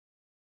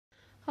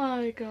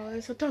Hi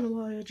guys, I don't know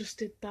why I just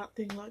did that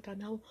thing like that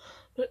now,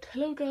 but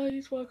hello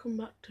guys, welcome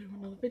back to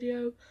another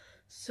video.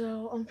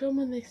 So I'm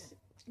filming this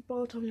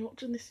by the time you're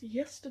watching this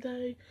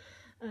yesterday,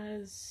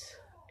 as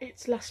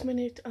it's last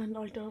minute and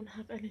I don't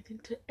have anything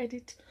to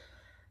edit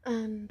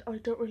and I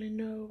don't really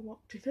know what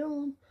to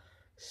film,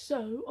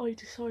 so I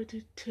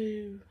decided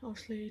to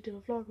obviously do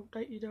a vlog,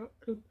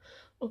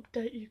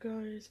 update you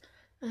guys,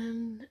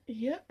 and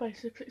yeah,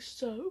 basically.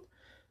 So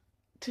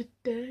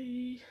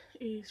today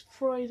is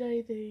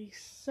Friday the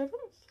 7th,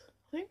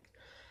 I think,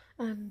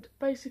 and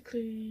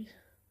basically,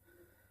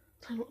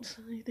 I don't know what to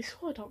say, this is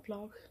why I don't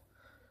vlog.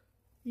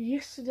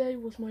 Yesterday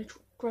was my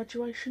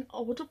graduation.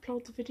 I would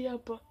upload the video,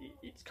 but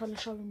it's kind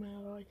of showing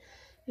where I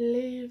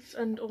live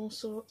and all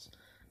sorts,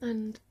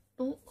 and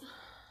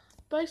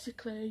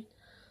basically,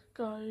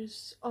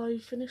 guys, I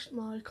finished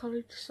my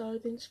college, so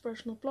the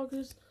inspirational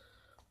bloggers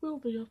will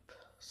be up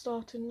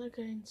starting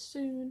again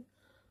soon,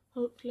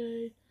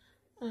 hopefully.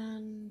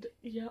 And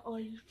yeah,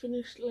 I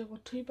finished level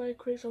 2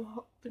 bakery,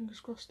 so fingers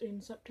crossed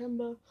in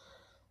September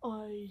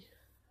I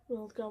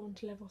will go on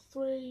to level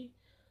 3.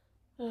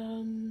 I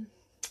don't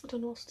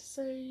know what to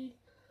say.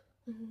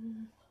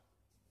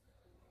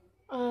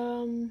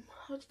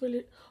 That's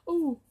really,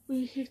 oh,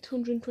 we hit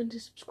 120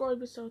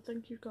 subscribers, so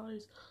thank you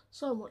guys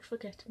so much for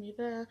getting me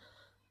there.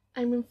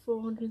 Aiming for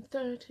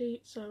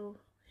 130, so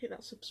hit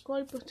that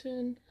subscribe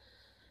button.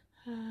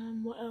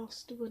 What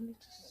else do I need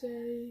to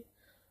say?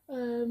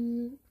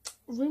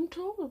 Room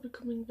tour will be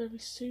coming very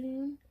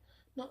soon.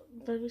 Not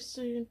very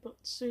soon, but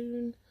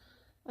soon.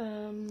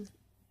 The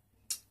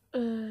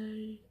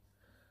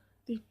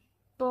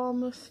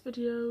Bournemouth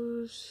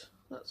videos,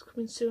 that's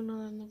coming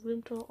sooner than the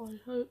room tour, I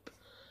hope.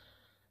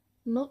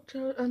 Milk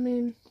challenge, I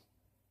mean,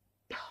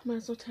 I might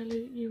as well tell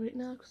you it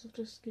now because I've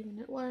just given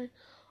it away.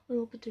 I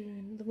will be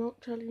doing the milk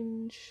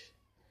challenge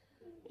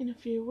in a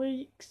few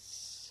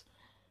weeks.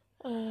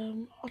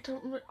 I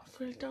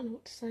really don't know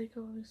what to say,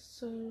 guys,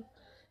 so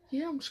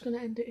yeah, I'm just going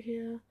to end it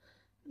here.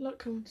 Like,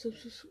 comment,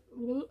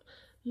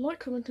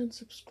 and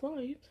subscribe,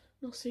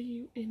 and I'll see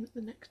you in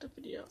the next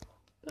video.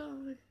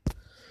 Bye.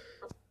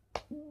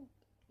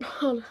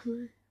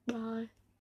 Bye.